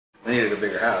needed a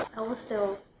bigger house. I was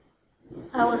still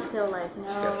like, no,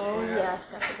 Skeptical, yeah.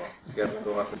 skeptical.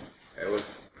 Skeptical. It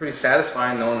was pretty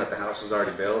satisfying knowing that the house was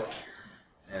already built,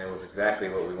 and it was exactly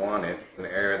what we wanted, in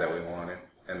the area that we wanted,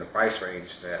 and the price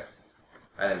range that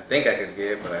I didn't think I could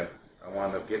get, but I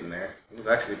wound up getting there. It was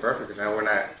actually perfect because now we're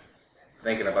not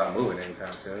thinking about moving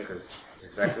anytime soon because it's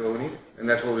exactly what we needed. And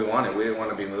that's what we wanted. We didn't want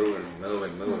to be moving.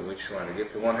 We just wanted to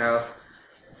get to one house,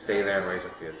 stay there, and raise our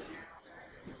kids.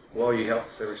 Well, you helped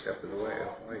us every step of the way.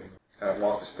 You kind of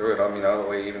walked us through it. I mean, all the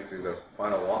way even through the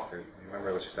final walkthrough. Remember,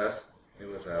 it was just us. It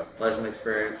was a pleasant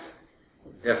experience.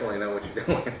 You definitely know what you're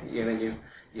doing. And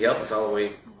you helped us all the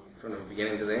way from the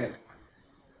beginning to the end.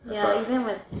 Yeah, even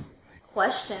with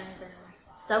questions and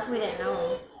stuff we didn't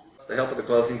know. The help with the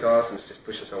closing costs and just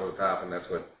push us over the top, and that's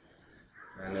what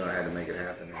I knew I had to make it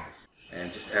happen.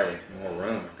 And just having more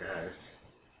room, God, it's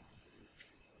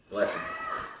a blessing.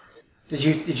 Did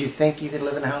you think you could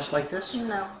live in a house like this?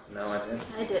 No. No, I didn't.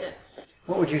 I didn't.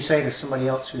 What would you say to somebody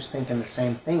else who's thinking the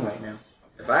same thing right now?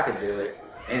 If I could do it,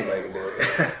 anybody could do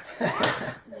it.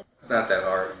 It's not that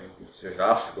hard. I mean, there's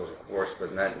obstacles, of course,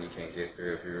 but nothing you can't get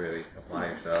through if you really apply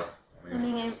yourself. I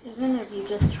mean, even if you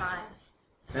just try.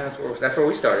 Yeah, that's where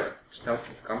we started. Just have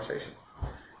a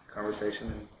conversation,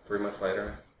 and 3 months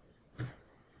later,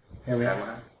 Here we had are. my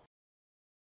house.